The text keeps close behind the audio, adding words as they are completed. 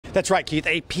That's right, Keith,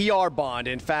 a PR bond.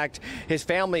 In fact, his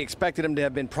family expected him to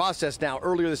have been processed now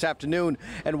earlier this afternoon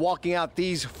and walking out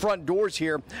these front doors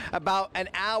here about an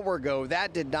hour ago.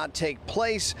 That did not take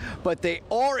place, but they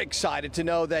are excited to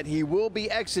know that he will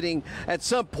be exiting at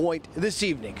some point this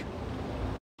evening.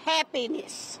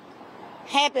 Happiness.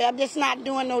 Happy. I'm just not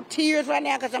doing no tears right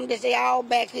now because I'm just all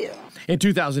back here. In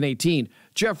 2018,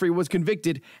 Jeffrey was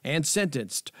convicted and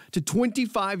sentenced to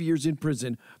 25 years in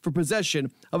prison for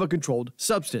possession of a controlled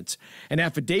substance. An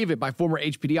affidavit by former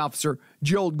HPD officer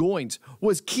Gerald Goins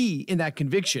was key in that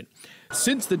conviction.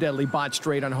 Since the deadly botched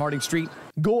raid on Harding Street,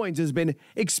 Goins has been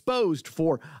exposed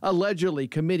for allegedly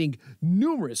committing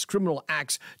numerous criminal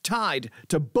acts tied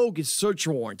to bogus search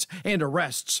warrants and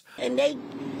arrests. And they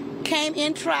came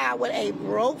in trial with a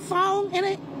broke phone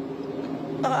and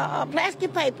a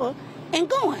plastic paper and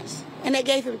Goins. And they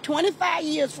gave him 25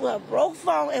 years for a broke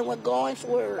phone and with Goins'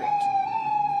 words.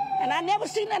 And I never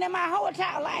seen that in my whole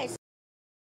entire life.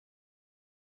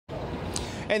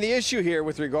 And the issue here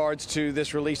with regards to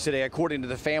this release today, according to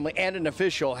the family and an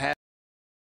official,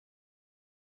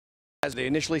 as they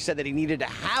initially said that he needed to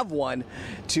have one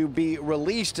to be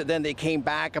released. Then they came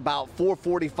back about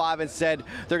 4:45 and said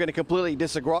they're going to completely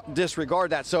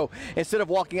disregard that. So instead of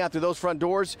walking out through those front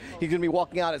doors, he's going to be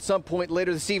walking out at some point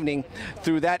later this evening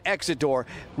through that exit door,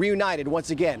 reunited once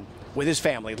again with his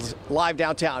family. Live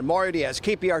downtown, Mario Diaz,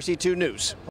 KPRC 2 News.